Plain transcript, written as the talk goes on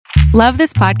Love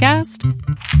this podcast?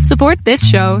 Support this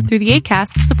show through the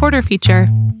Acast supporter feature.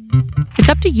 It's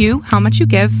up to you how much you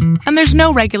give, and there's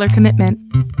no regular commitment.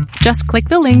 Just click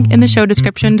the link in the show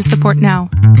description to support now.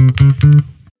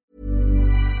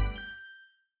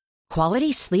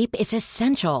 Quality sleep is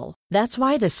essential. That's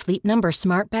why the Sleep Number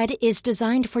Smart Bed is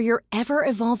designed for your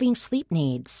ever-evolving sleep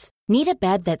needs. Need a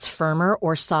bed that's firmer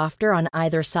or softer on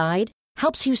either side?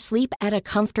 Helps you sleep at a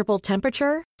comfortable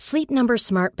temperature? Sleep Number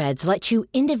Smart Beds let you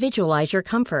individualize your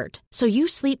comfort, so you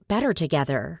sleep better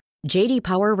together. J.D.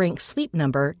 Power ranks Sleep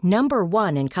Number number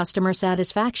 1 in customer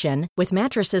satisfaction with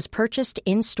mattresses purchased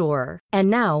in-store. And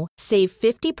now, save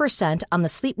 50% on the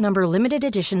Sleep Number Limited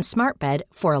Edition Smart Bed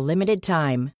for a limited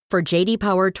time. For J.D.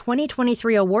 Power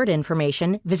 2023 award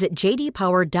information, visit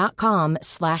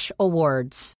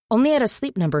jdpower.com/awards. Only at a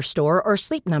Sleep Number store or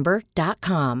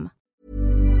sleepnumber.com.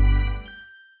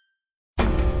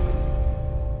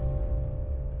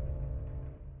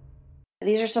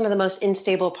 These are some of the most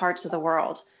unstable parts of the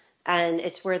world, and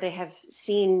it's where they have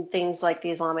seen things like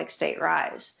the Islamic State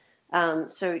rise.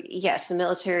 So yes, the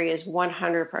military is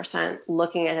 100%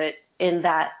 looking at it in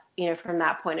that, from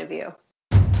that point of view.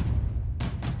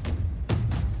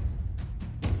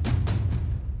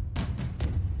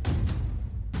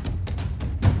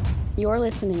 You're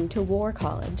listening to War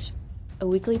College, a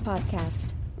weekly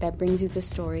podcast that brings you the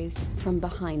stories from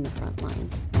behind the front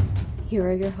lines. Here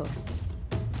are your hosts,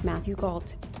 Matthew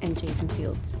Gault and Jason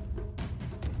Fields.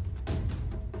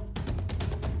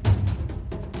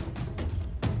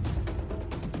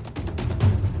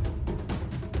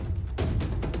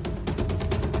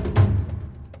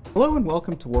 Hello and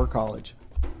welcome to War College.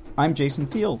 I'm Jason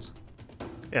Fields.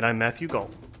 And I'm Matthew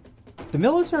Gault. The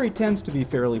military tends to be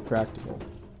fairly practical.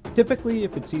 Typically,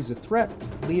 if it sees a threat,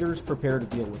 leaders prepare to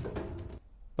deal with it.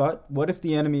 But what if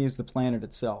the enemy is the planet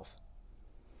itself?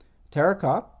 Tara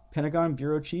Kopp, Pentagon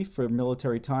Bureau Chief for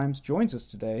Military Times, joins us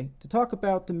today to talk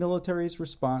about the military's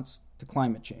response to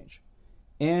climate change,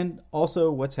 and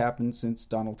also what's happened since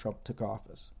Donald Trump took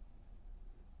office.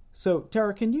 So,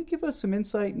 Tara, can you give us some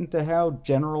insight into how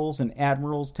generals and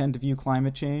admirals tend to view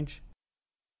climate change?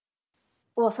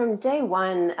 Well, from day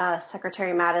one,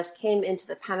 Secretary Mattis came into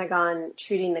the Pentagon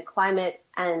treating the climate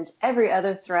and every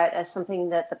other threat as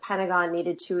something that the Pentagon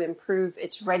needed to improve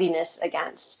its readiness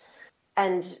against.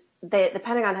 And the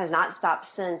Pentagon has not stopped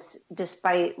since,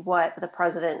 despite what the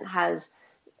president has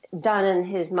done in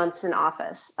his months in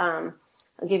office. I'll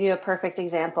give you a perfect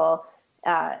example.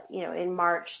 In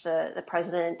March, the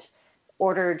president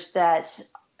ordered that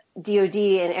DOD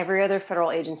and every other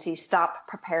federal agency stop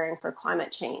preparing for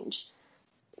climate change.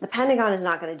 The Pentagon is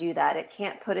not going to do that. It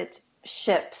can't put its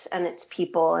ships and its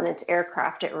people and its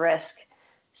aircraft at risk.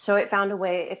 So it found a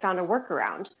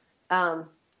workaround.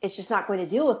 It's just not going to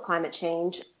deal with climate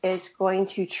change. It's going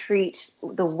to treat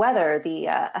the weather, the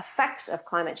effects of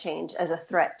climate change, as a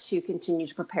threat to continue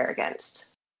to prepare against.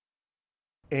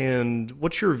 And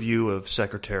what's your view of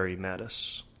Secretary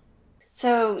Mattis?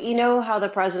 So you know how the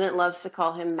president loves to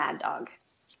call him Mad Dog.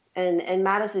 And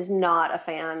Mattis is not a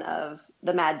fan of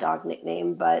the Mad Dog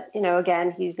nickname, but,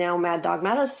 again, he's now Mad Dog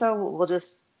Mattis, so we'll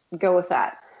just go with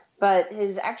that. But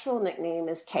his actual nickname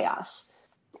is Chaos.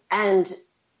 And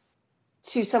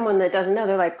to someone that doesn't know,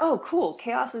 they're like, oh, cool,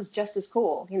 chaos is just as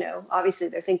cool. Obviously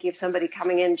they're thinking of somebody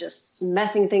coming in just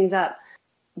messing things up.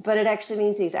 But it actually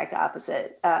means the exact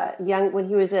opposite. When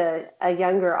he was a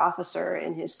younger officer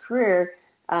in his career,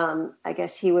 I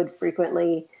guess he would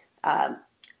frequently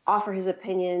offer his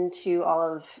opinion to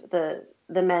all of the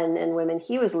men and women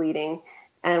he was leading.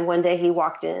 And one day he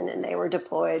walked in and they were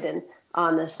deployed, and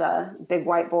on this big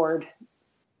whiteboard,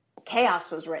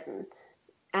 chaos was written.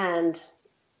 And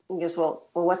he goes, well,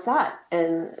 what's that?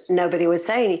 And nobody would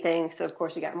say anything. So, of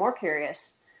course, he got more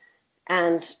curious.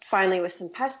 And finally, with some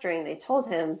pestering, they told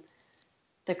him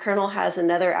the colonel has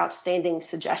another outstanding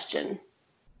suggestion.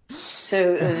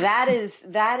 So that is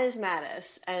Mattis.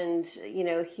 And,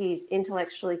 he's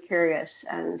intellectually curious,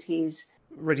 and he's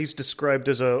described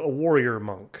as a warrior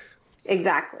monk.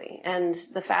 Exactly. And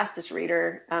the fastest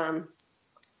reader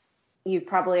you'd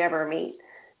probably ever meet.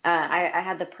 I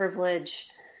had the privilege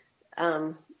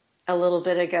a little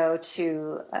bit ago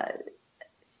to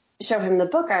show him the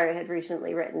book I had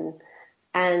recently written.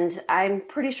 And I'm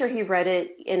pretty sure he read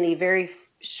it in the very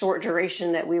short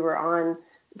duration that we were on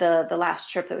the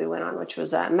last trip that we went on, which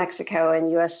was Mexico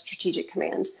and U.S. Strategic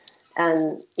Command.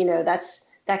 And,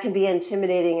 that can be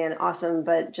intimidating and awesome,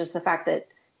 but just the fact that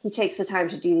he takes the time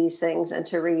to do these things and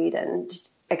to read and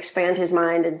expand his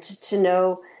mind and to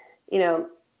know,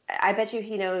 I bet you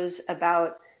he knows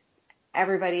about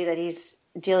everybody that he's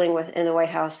dealing with in the White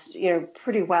House,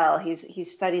 pretty well.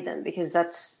 He's studied them because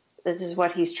that's This is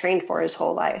what he's trained for his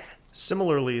whole life.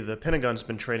 Similarly, the Pentagon's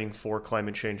been training for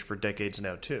climate change for decades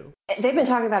now, too. They've been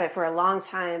talking about it for a long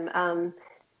time.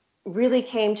 Really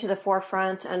came to the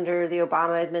forefront under the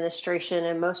Obama administration,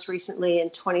 and most recently in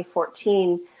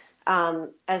 2014,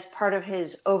 as part of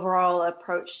his overall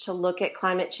approach to look at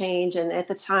climate change. And at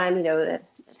the time,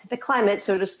 the climate,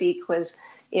 so to speak, was,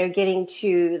 getting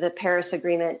to the Paris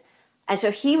Agreement. And so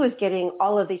he was getting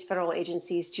all of these federal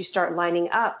agencies to start lining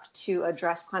up to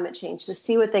address climate change, to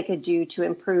see what they could do to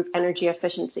improve energy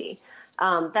efficiency.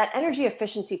 That energy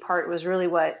efficiency part was really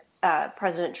what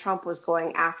President Trump was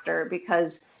going after,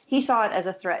 because he saw it as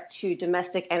a threat to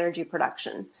domestic energy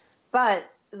production. But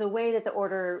the way that the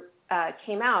order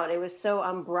came out, it was so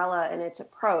umbrella in its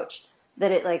approach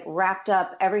that it wrapped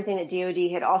up everything that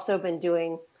DOD had also been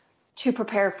doing to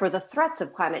prepare for the threats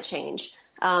of climate change.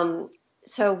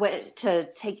 So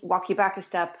walk you back a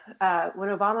step, when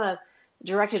Obama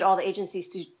directed all the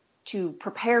agencies to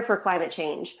prepare for climate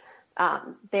change,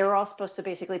 they were all supposed to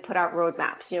basically put out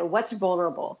roadmaps. What's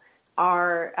vulnerable?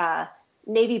 Our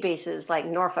Navy bases like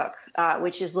Norfolk,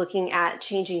 which is looking at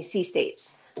changing sea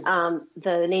states.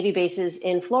 The Navy bases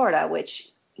in Florida, which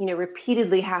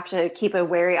repeatedly have to keep a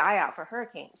wary eye out for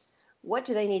hurricanes. What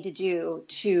do they need to do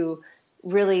to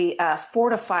really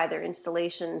fortify their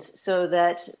installations so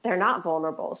that they're not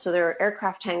vulnerable, so their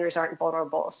aircraft hangars aren't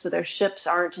vulnerable, so their ships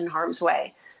aren't in harm's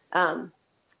way? And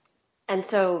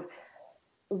so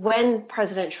when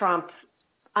President Trump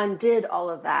undid all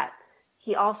of that,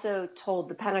 he also told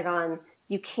the Pentagon,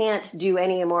 you can't do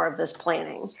any more of this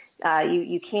planning.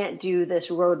 You can't do this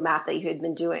roadmap that you had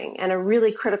been doing. And a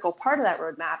really critical part of that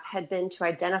roadmap had been to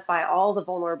identify all the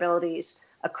vulnerabilities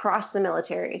across the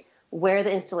military, where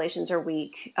the installations are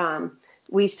weak.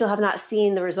 We still have not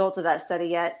seen the results of that study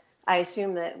yet. I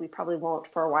assume that we probably won't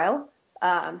for a while.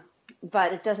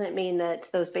 But it doesn't mean that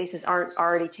those bases aren't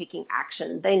already taking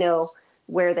action. They know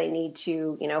where they need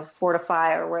to,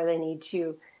 fortify, or where they need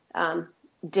to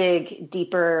dig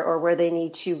deeper, or where they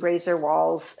need to raise their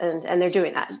walls, and they're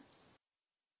doing that.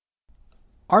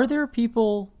 Are there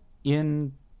people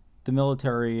in the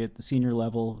military at the senior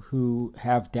level who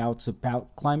have doubts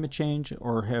about climate change,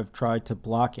 or have tried to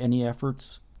block any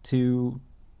efforts to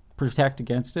protect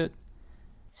against it?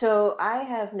 So I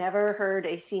have never heard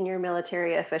a senior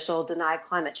military official deny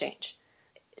climate change.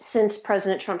 Since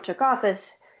President Trump took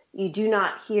office, you do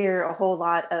not hear a whole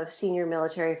lot of senior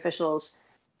military officials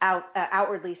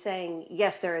outwardly saying,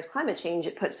 yes, there is climate change.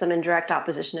 It puts them in direct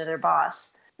opposition to their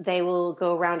boss. They will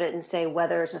go around it and say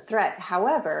weather is a threat.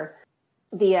 However,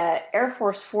 the Air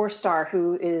Force 4-star,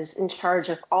 who is in charge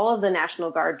of all of the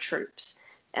National Guard troops,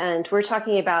 and we're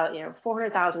talking about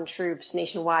 400,000 troops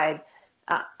nationwide,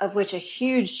 of which a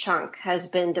huge chunk has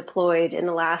been deployed in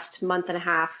the last month and a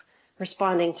half,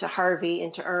 responding to Harvey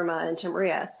and to Irma and to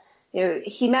Maria.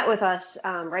 He met with us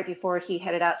right before he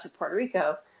headed out to Puerto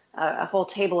Rico, a whole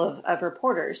table of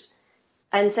reporters,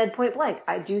 and said point blank,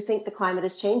 I do think the climate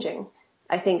is changing.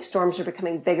 I think storms are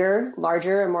becoming bigger,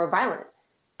 larger, and more violent.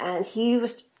 And he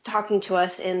was talking to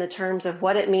us in the terms of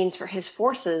what it means for his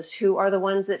forces, who are the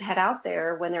ones that head out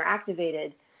there when they're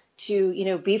activated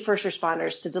to, be first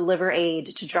responders, to deliver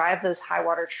aid, to drive those high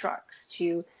water trucks,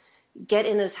 to get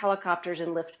in those helicopters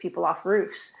and lift people off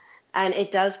roofs. And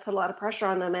it does put a lot of pressure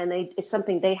on them, and it's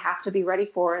something they have to be ready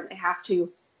for, and they have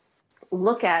to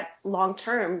look at long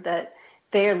term, that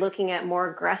they are looking at more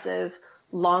aggressive,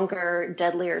 longer,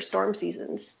 deadlier storm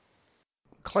seasons.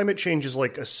 Climate change is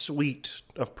like a suite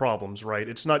of problems, right?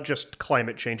 It's not just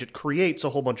climate change. It creates a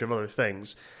whole bunch of other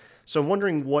things. So I'm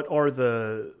wondering, what are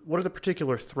the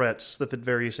particular threats that the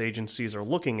various agencies are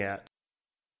looking at?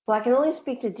 Well, I can only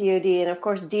speak to DOD, and of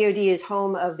course DOD is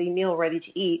home of the Meal Ready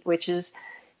to Eat, which is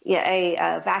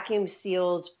a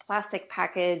vacuum-sealed plastic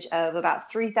package of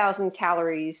about 3,000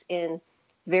 calories in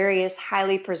various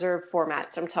highly preserved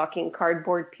formats. I'm talking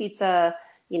cardboard pizza,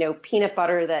 peanut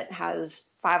butter that has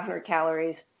 500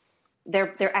 calories.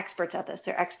 They're experts at this.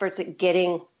 They're experts at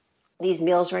getting these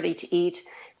meals ready to eat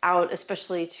out,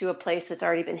 especially to a place that's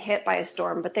already been hit by a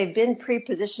storm. But they've been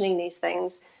pre-positioning these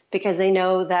things because they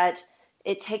know that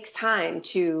it takes time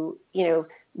to,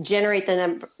 generate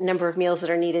the number of meals that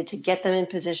are needed to get them in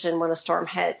position when a storm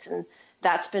hits. And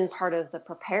that's been part of the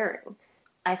preparing.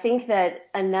 I think that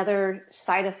another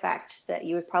side effect that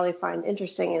you would probably find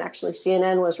interesting, and actually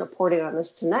CNN was reporting on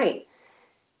this tonight,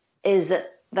 is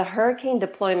that the hurricane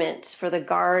deployments for the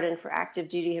Guard and for active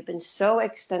duty have been so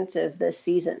extensive this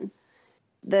season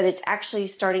that it's actually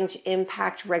starting to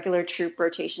impact regular troop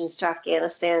rotations to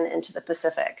Afghanistan and to the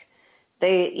Pacific.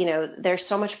 There's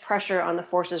so much pressure on the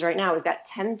forces right now. We've got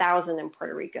 10,000 in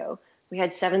Puerto Rico, We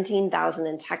had 17,000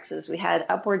 in Texas. We had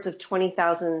upwards of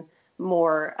 20,000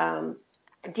 more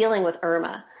dealing with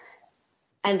Irma.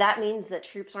 And that means that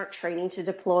troops aren't training to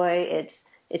deploy.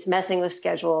 It's messing with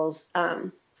schedules.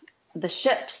 The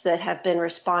ships that have been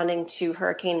responding to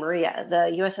Hurricane Maria,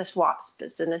 the USS Wasp,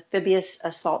 is an amphibious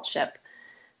assault ship.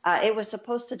 It was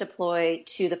supposed to deploy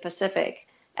to the Pacific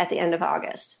at the end of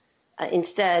August.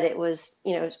 Instead, it was,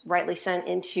 rightly sent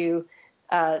into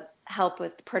help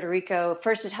with Puerto Rico.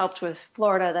 First, it helped with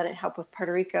Florida, then it helped with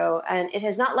Puerto Rico, and it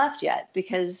has not left yet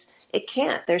because it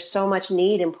can't. There's so much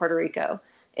need in Puerto Rico.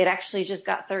 It actually just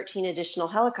got 13 additional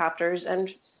helicopters,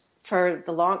 and for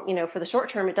the short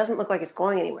term, it doesn't look like it's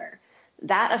going anywhere.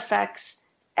 That affects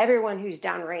everyone who's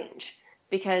downrange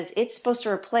because it's supposed to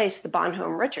replace the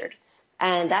Bonhomme Richard.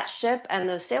 And that ship and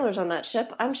those sailors on that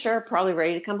ship, I'm sure, are probably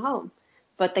ready to come home.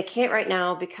 But they can't right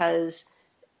now because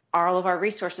all of our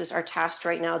resources are tasked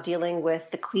right now dealing with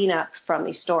the cleanup from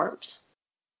these storms.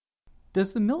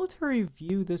 Does the military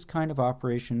view this kind of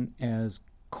operation as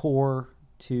core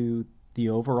to the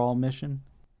overall mission?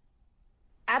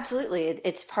 Absolutely.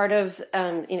 It's part of,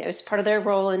 it's part of their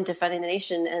role in defending the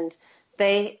nation. And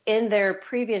they, in their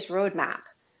previous roadmap,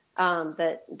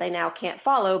 that they now can't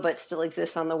follow, but still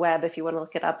exists on the web if you want to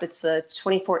look it up. It's the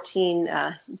 2014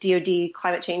 DoD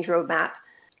Climate Change Roadmap.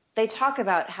 They talk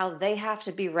about how they have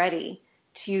to be ready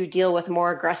to deal with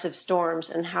more aggressive storms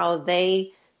and how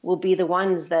they will be the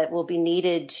ones that will be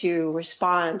needed to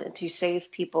respond and to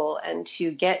save people and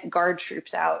to get guard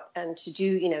troops out and to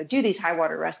do these high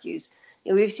water rescues.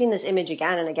 We've seen this image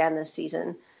again and again this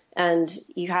season. And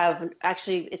you have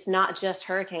it's not just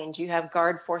hurricanes. You have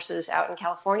guard forces out in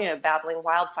California battling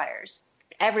wildfires.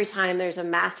 Every time there's a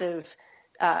massive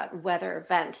weather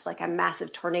event, like a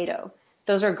massive tornado,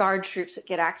 those are guard troops that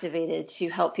get activated to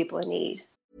help people in need.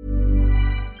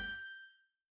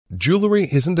 Jewelry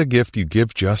isn't a gift you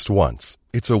give just once.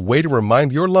 It's a way to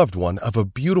remind your loved one of a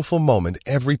beautiful moment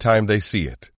every time they see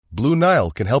it. Blue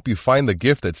Nile can help you find the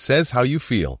gift that says how you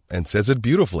feel and says it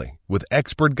beautifully, with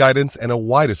expert guidance and a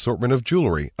wide assortment of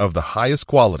jewelry of the highest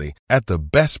quality at the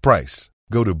best price.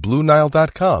 Go to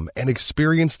BlueNile.com and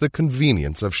experience the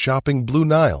convenience of shopping Blue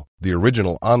Nile, the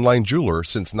original online jeweler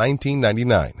since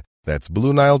 1999. That's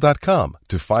BlueNile.com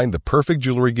to find the perfect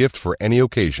jewelry gift for any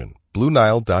occasion.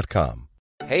 BlueNile.com.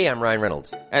 Hey, I'm Ryan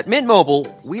Reynolds. At Mint Mobile,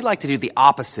 we like to do the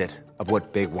opposite of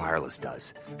what Big Wireless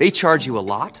does. They charge you a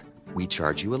lot. We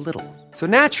charge you a little. So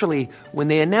naturally, when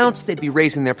they announced they'd be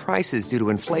raising their prices due to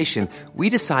inflation, we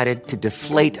decided to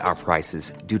deflate our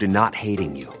prices due to not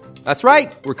hating you. That's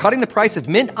right. We're cutting the price of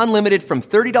Mint Unlimited from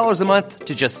 $30 a month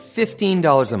to just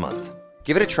 $15 a month.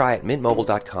 Give it a try at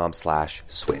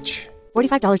mintmobile.com/switch.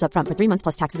 $45 up front for 3 months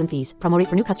plus taxes and fees. Promo rate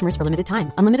for new customers for limited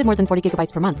time. Unlimited more than 40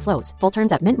 gigabytes per month. Slows full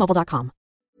terms at mintmobile.com.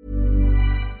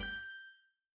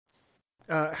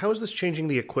 How is this changing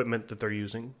the equipment that they're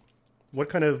using? What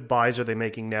kind of buys are they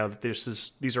making now that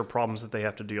these are problems that they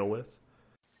have to deal with?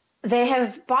 They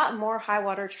have bought more high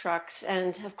water trucks,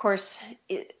 and of course,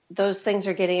 those things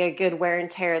are getting a good wear and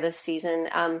tear this season.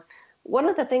 One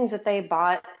of the things that they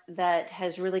bought that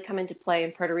has really come into play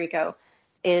in Puerto Rico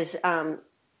is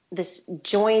this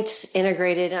joint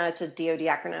integrated, it's a DoD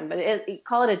acronym, but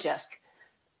call it a JISC.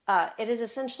 It is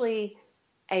essentially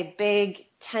a big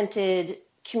tented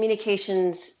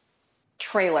communications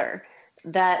trailer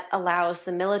that allows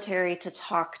the military to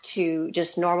talk to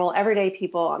just normal everyday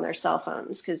people on their cell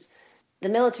phones, because the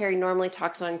military normally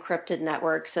talks on encrypted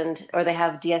networks or they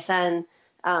have DSN,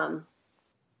 and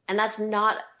that's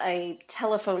not a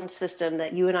telephone system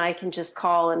that you and I can just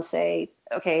call and say,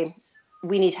 okay,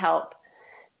 we need help.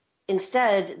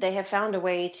 Instead, they have found a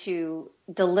way to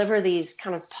deliver these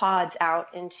kind of pods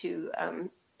out into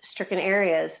stricken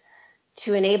areas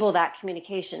to enable that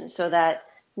communication so that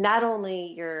not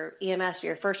only your EMS or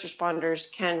your first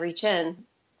responders can reach in,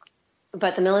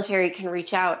 but the military can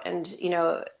reach out and,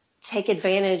 take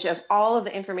advantage of all of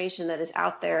the information that is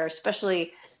out there,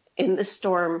 especially in this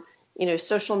storm.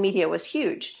 Social media was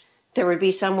huge. There would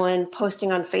be someone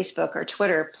posting on Facebook or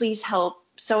Twitter, please help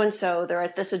so-and-so, they're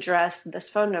at this address, this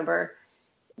phone number.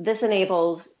 This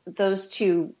enables those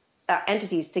two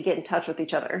entities to get in touch with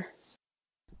each other.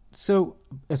 So,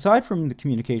 aside from the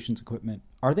communications equipment,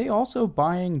 are they also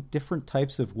buying different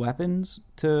types of weapons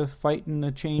to fight in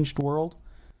a changed world?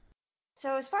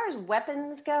 So as far as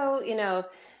weapons go,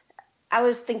 I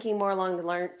was thinking more along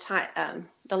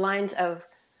the lines of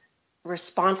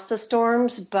response to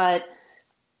storms, but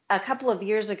a couple of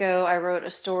years ago, I wrote a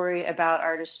story about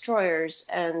our destroyers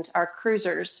and our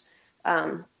cruisers,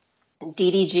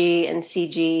 DDG and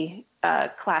CG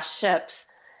class ships,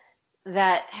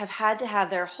 that have had to have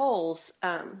their hulls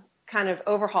kind of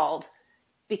overhauled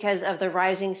because of the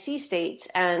rising sea states,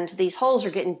 and these hulls are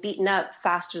getting beaten up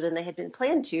faster than they had been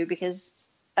planned to because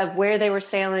of where they were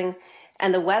sailing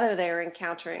and the weather they were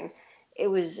encountering. It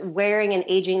was wearing and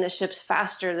aging the ships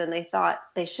faster than they thought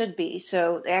they should be.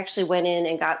 So they actually went in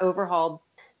and got overhauled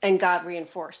and got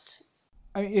reinforced.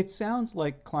 It sounds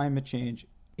like climate change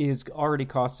is already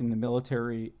costing the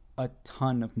military a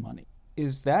ton of money.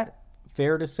 Is that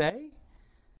fair to say?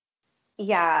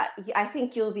 Yeah, I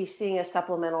think you'll be seeing a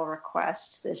supplemental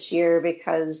request this year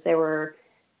because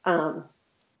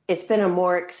it's been a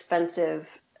more expensive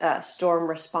storm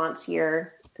response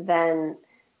year than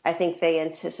I think they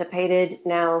anticipated.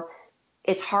 Now,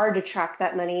 it's hard to track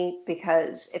that money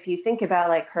because if you think about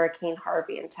like Hurricane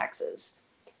Harvey in Texas,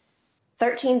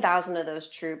 13,000 of those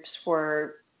troops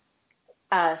were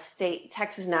state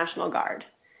Texas National Guard.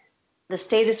 The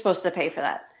state is supposed to pay for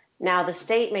that. Now, the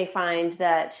state may find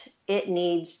that it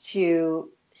needs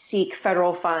to seek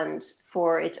federal funds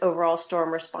for its overall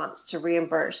storm response to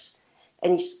reimburse.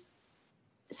 And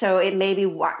so it may be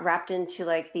wrapped into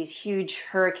like these huge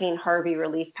Hurricane Harvey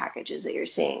relief packages that you're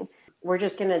seeing.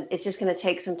 It's just going to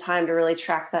take some time to really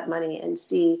track that money and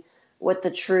see what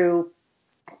the true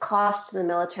cost to the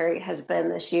military has been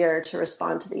this year to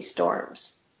respond to these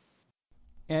storms.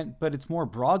 But it's more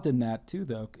broad than that too,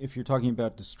 though. If you're talking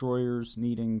about destroyers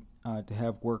needing to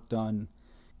have work done,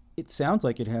 it sounds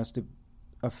like it has to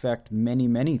affect many,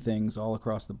 many things all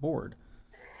across the board.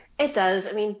 It does.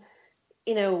 I mean,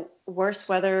 worse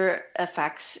weather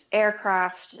affects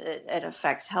aircraft. It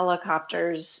affects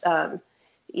helicopters. When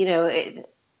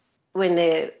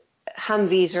the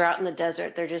Humvees are out in the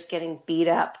desert, they're just getting beat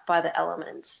up by the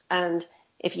elements. And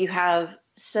if you have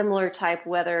similar type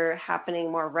weather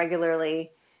happening more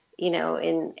regularly,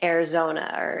 in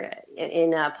Arizona or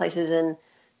in places in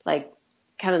like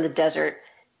kind of the desert,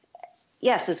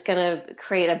 yes, it's going to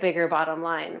create a bigger bottom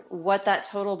line. What that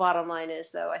total bottom line is,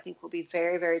 though, I think will be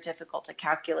very, very difficult to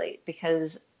calculate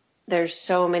because there's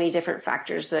so many different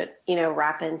factors that,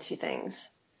 wrap into things.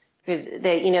 Because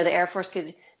the Air Force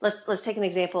could, let's take an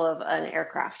example of an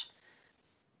aircraft.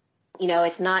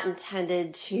 It's not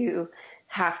intended to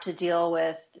have to deal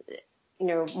with,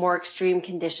 more extreme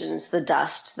conditions, the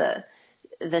dust,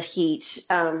 the heat,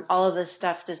 all of this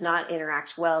stuff does not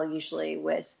interact well usually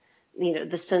with,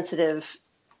 the sensitive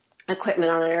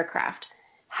equipment on an aircraft.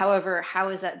 However, how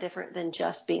is that different than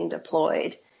just being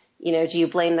deployed? Do you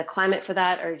blame the climate for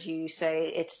that, or do you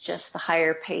say it's just the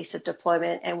higher pace of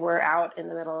deployment and we're out in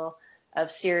the middle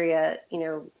of Syria,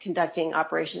 conducting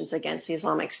operations against the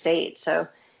Islamic State? So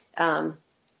I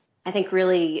think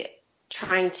really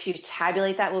trying to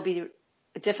tabulate that will be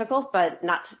difficult, but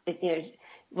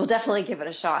we'll definitely give it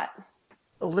a shot.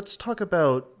 Let's talk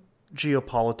about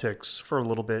geopolitics for a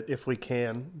little bit, if we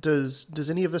can. Does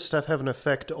any of this stuff have an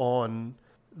effect on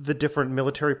the different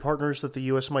military partners that the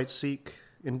U.S. might seek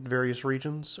in various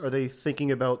regions? Are they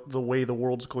thinking about the way the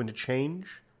world's going to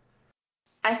change?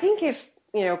 I think if,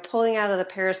 pulling out of the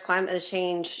Paris Climate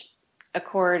Change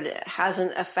Accord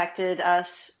hasn't affected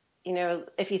us,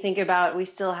 if you think about, we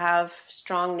still have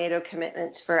strong NATO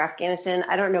commitments for Afghanistan.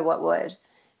 I don't know what would.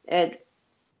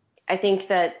 I think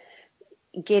that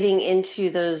getting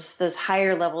into those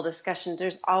higher level discussions,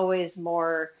 there's always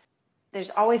more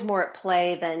at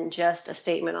play than just a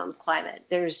statement on climate.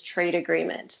 There's trade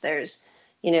agreements, there's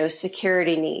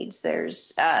security needs,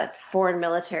 there's foreign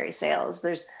military sales.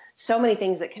 There's so many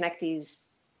things that connect these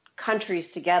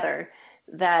countries together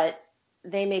that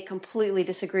they may completely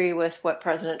disagree with what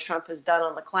President Trump has done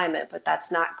on the climate, but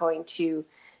that's not going to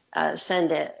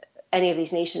send any of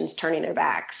these nations turning their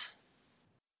backs.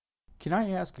 Can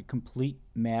I ask a complete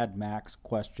Mad Max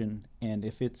question? And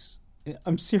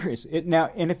I'm serious.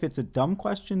 If it's a dumb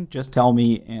question, just tell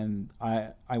me and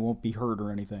I won't be hurt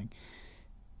or anything.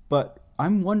 But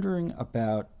I'm wondering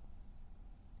about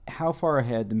how far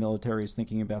ahead the military is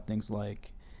thinking about things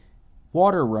like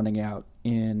water running out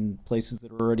in places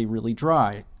that are already really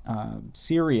dry.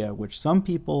 Syria, which some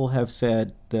people have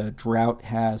said the drought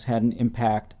has had an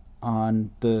impact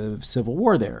on the civil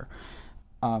war there.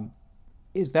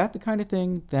 Is that the kind of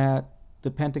thing that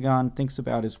the Pentagon thinks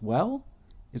about as well?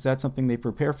 Is that something they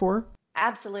prepare for?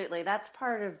 Absolutely. That's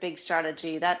part of big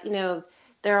strategy. That,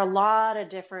 there are a lot of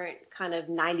different kind of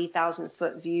 90,000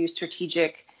 foot view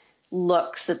strategic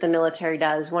looks that the military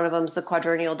does. One of them is the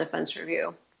Quadrennial Defense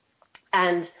Review.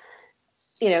 And,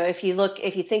 if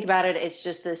you think about it, it's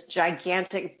just this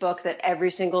gigantic book that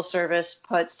every single service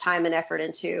puts time and effort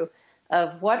into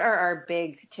of what are our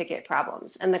big ticket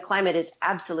problems. And the climate is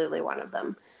absolutely one of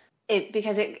them.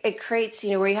 Because it creates,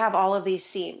 where you have all of these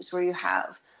seams, where you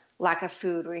have lack of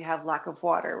food, where you have lack of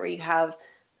water, where you have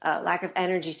lack of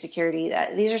energy security.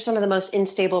 These are some of the most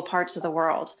unstable parts of the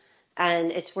world.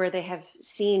 And it's where they have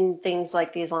seen things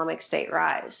like the Islamic State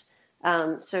rise.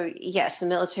 So yes, the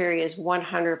military is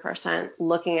 100%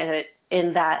 looking at it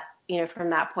in that, from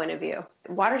that point of view.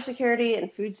 Water security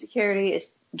and food security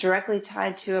is directly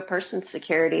tied to a person's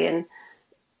security. And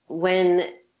when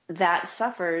that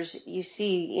suffers, you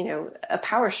see, a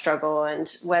power struggle,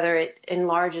 and whether it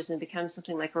enlarges and becomes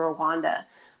something like Rwanda,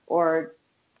 or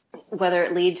whether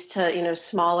it leads to,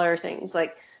 smaller things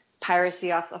like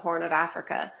piracy off the Horn of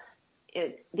Africa.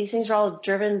 These things are all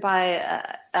driven by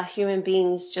a human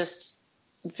being's just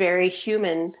very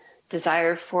human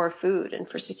desire for food and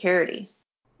for security.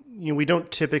 We don't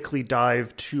typically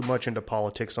dive too much into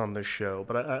politics on this show,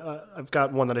 but I've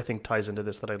got one that I think ties into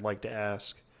this that I'd like to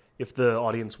ask, if the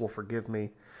audience will forgive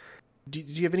me. Do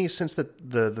you have any sense that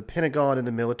the Pentagon and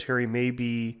the military may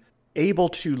be able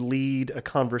to lead a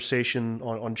conversation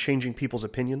on changing people's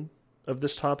opinion of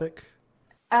this topic?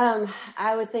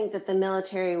 I would think that the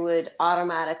military would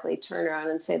automatically turn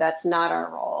around and say that's not our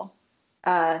role.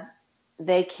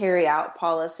 They carry out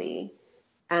policy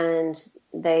and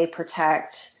they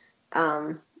protect.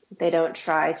 They don't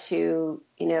try to,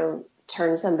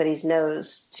 turn somebody's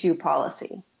nose to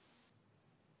policy.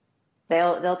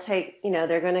 They'll take,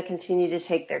 they're going to continue to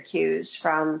take their cues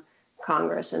from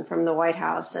Congress and from the White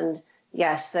House. And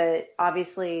yes,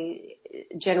 obviously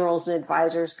generals and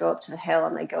advisors go up to the Hill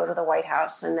and they go to the White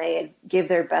House and they give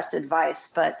their best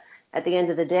advice. But at the end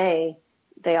of the day,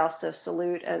 they also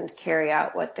salute and carry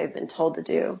out what they've been told to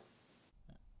do.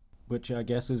 Which I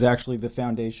guess is actually the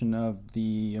foundation of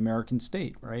the American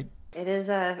state, right? It is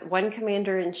one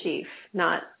commander-in-chief,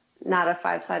 not a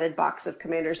five-sided box of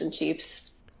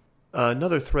commanders-in-chiefs.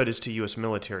 Another threat is to U.S.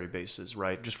 military bases,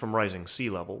 right? Just from rising sea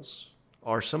levels.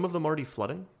 Are some of them already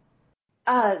flooding?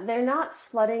 They're not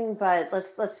flooding, but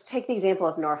let's take the example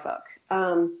of Norfolk.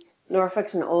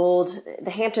 Norfolk's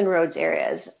the Hampton Roads area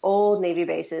is old Navy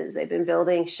bases. They've been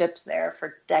building ships there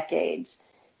for decades.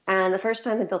 And the first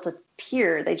time they built a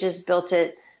pier, they just built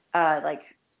it like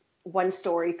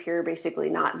one-story pier, basically,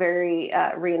 not very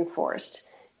reinforced.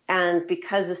 And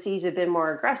because the seas have been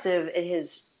more aggressive, it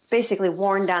has basically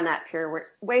worn down that pier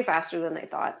way faster than they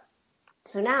thought.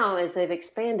 So now, as they've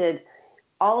expanded,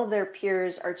 all of their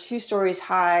piers are 2 stories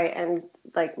high and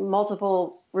like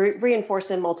reinforced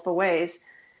in multiple ways,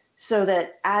 so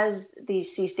that as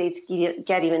these sea states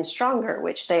get even stronger,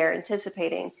 which they are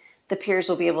anticipating, the piers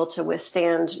will be able to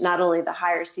withstand not only the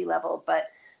higher sea level, but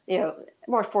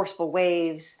more forceful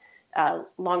waves,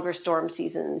 longer storm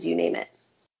seasons, you name it.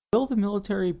 Will the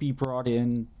military be brought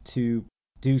in to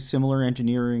do similar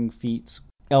engineering feats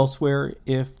elsewhere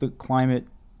if the climate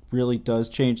really does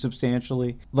change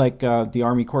substantially, like the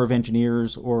Army Corps of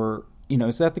Engineers, or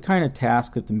is that the kind of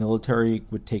task that the military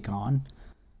would take on?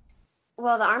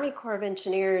 Well, the Army Corps of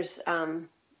Engineers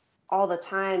all the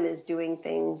time is doing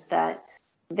things that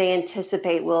they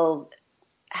anticipate will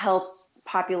help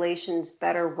populations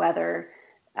better weather,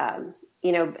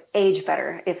 age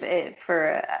better,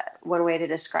 for one way to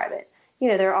describe it.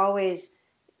 They're always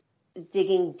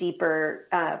digging deeper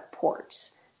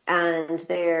ports, and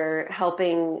they're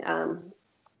helping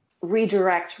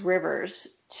redirect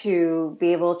rivers to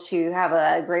be able to have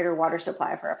a greater water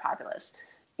supply for a populace.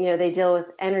 They deal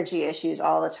with energy issues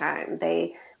all the time.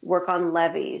 They work on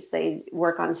levees. They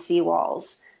work on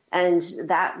seawalls. And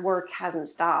that work hasn't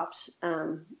stopped.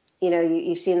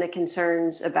 You've seen the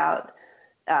concerns about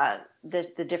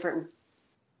the different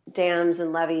dams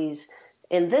and levees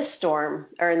in this storm,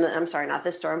 not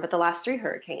this storm, but the last 3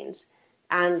 hurricanes.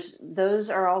 And those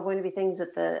are all going to be things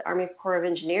that the Army Corps of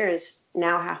Engineers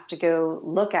now have to go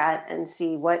look at and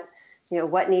see what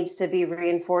needs to be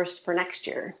reinforced for next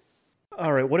year.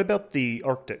 All right. What about the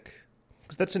Arctic?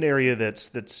 Because that's an area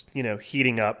that's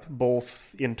heating up,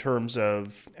 both in terms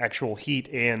of actual heat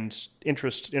and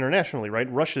interest internationally, right?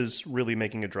 Russia's really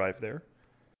making a drive there.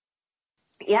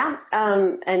 Yeah,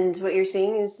 and what you're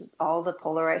seeing is all the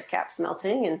polar ice caps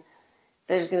melting, and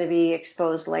there's going to be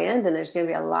exposed land, and there's going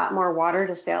to be a lot more water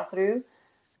to sail through.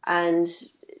 And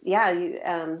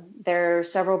there are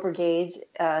several brigades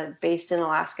based in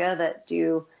Alaska that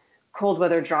do cold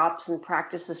weather drops and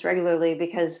practice this regularly,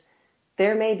 because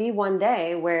there may be one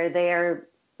day where they are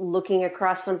looking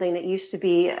across something that used to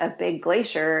be a big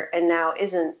glacier and now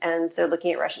isn't, and they're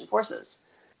looking at Russian forces.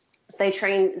 So they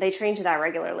train to that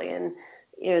regularly, and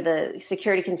the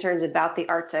security concerns about the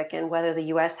Arctic and whether the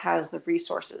U.S. has the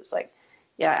resources.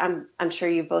 I'm sure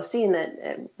you've both seen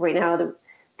that right now the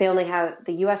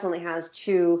U.S. only has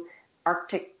 2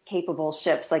 Arctic capable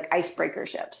ships, like icebreaker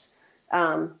ships.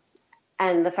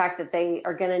 and the fact that they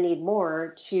are going to need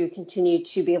more to continue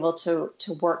to be able to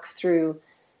work through,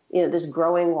 this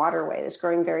growing waterway, this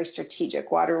growing very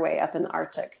strategic waterway up in the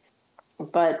Arctic.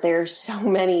 But there's so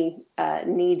many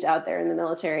needs out there in the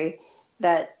military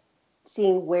that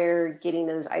seeing where getting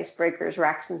those icebreakers,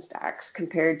 racks and stacks,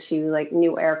 compared to like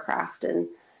new aircraft and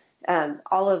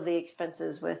all of the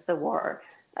expenses with the war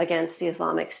against the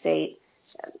Islamic State,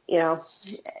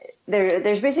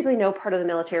 there's basically no part of the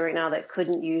military right now that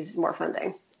couldn't use more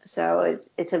funding. So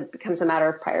it becomes a matter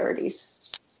of priorities.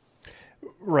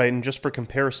 Right, and just for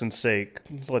comparison's sake,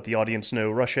 to let the audience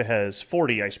know, Russia has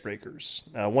 40 icebreakers.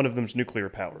 One of them's nuclear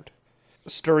powered,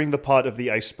 stirring the pot of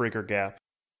the icebreaker gap.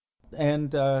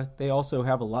 And they also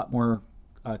have a lot more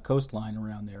coastline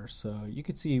around there, so you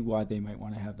could see why they might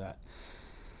want to have that.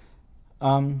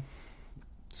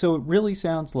 So it really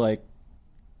sounds like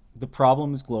the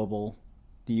problem is global,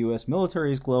 the U.S.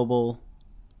 military is global,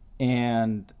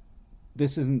 and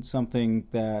this isn't something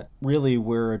that really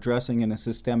we're addressing in a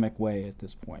systemic way at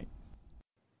this point.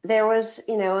 There was,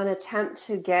 an attempt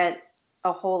to get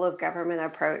a whole of government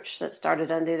approach that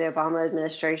started under the Obama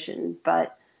administration,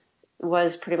 but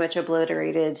was pretty much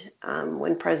obliterated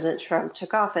when President Trump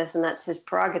took office, and that's his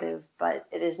prerogative. But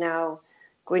it is now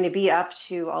going to be up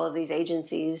to all of these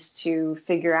agencies to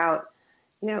figure out,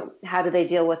 how do they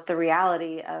deal with the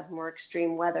reality of more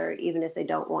extreme weather, even if they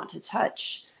don't want to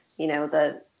touch,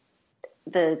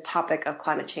 the topic of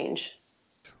climate change.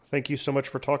 Thank you so much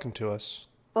for talking to us.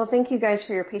 Well, thank you guys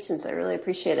for your patience. I really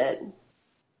appreciate it.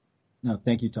 No,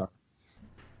 thank you, Tucker.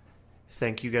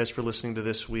 Thank you guys for listening to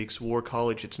this week's War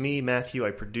College. It's me, Matthew.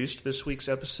 I produced this week's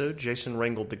episode. Jason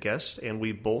wrangled the guest, and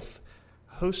we both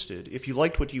hosted. If you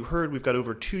liked what you heard, we've got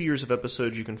over 2 years of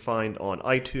episodes you can find on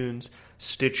iTunes,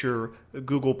 Stitcher,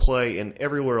 Google Play, and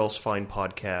everywhere else fine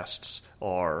podcasts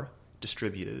are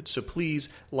distributed. So please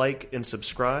like and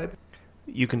subscribe.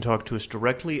 You can talk to us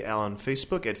directly on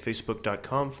Facebook at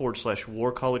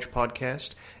facebook.com/War College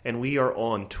Podcast, and we are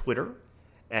on Twitter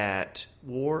at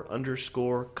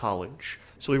war_college.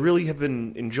 So we really have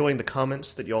been enjoying the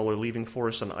comments that y'all are leaving for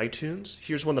us on iTunes.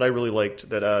 Here's one that I really liked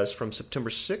that is from September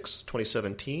 6,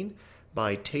 2017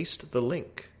 by Taste the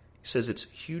Link. He says it's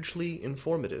hugely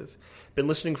informative. Been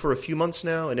listening for a few months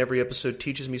now, and every episode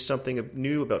teaches me something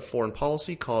new about foreign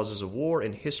policy, causes of war,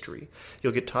 and history.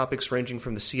 You'll get topics ranging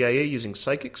from the CIA using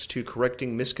psychics to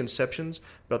correcting misconceptions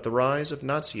about the rise of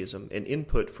Nazism and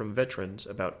input from veterans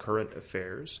about current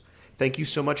affairs. Thank you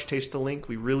so much, Taste the Link.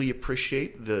 We really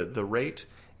appreciate the rate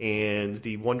and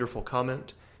the wonderful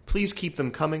comment. Please keep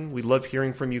them coming. We love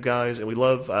hearing from you guys, and we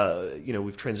love,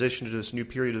 we've transitioned to this new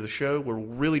period of the show. We're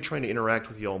really trying to interact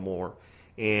with y'all more.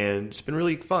 And it's been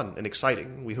really fun and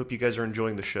exciting. We hope you guys are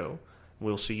enjoying the show.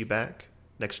 We'll see you back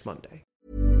next Monday.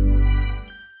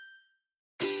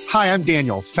 Hi, I'm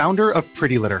Daniel, founder of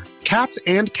Pretty Litter. Cats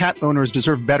and cat owners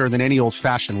deserve better than any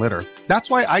old-fashioned litter. That's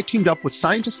why I teamed up with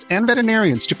scientists and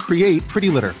veterinarians to create Pretty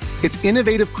Litter. Its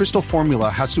innovative crystal formula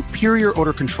has superior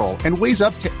odor control and weighs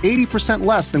up to 80%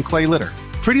 less than clay litter.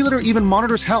 Pretty Litter even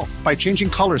monitors health by changing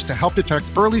colors to help detect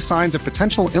early signs of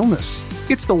potential illness.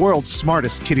 It's the world's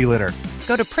smartest kitty litter.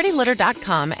 Go to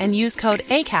prettylitter.com and use code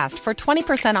ACAST for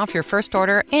 20% off your first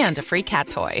order and a free cat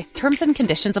toy. Terms and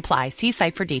conditions apply. See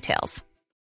site for details.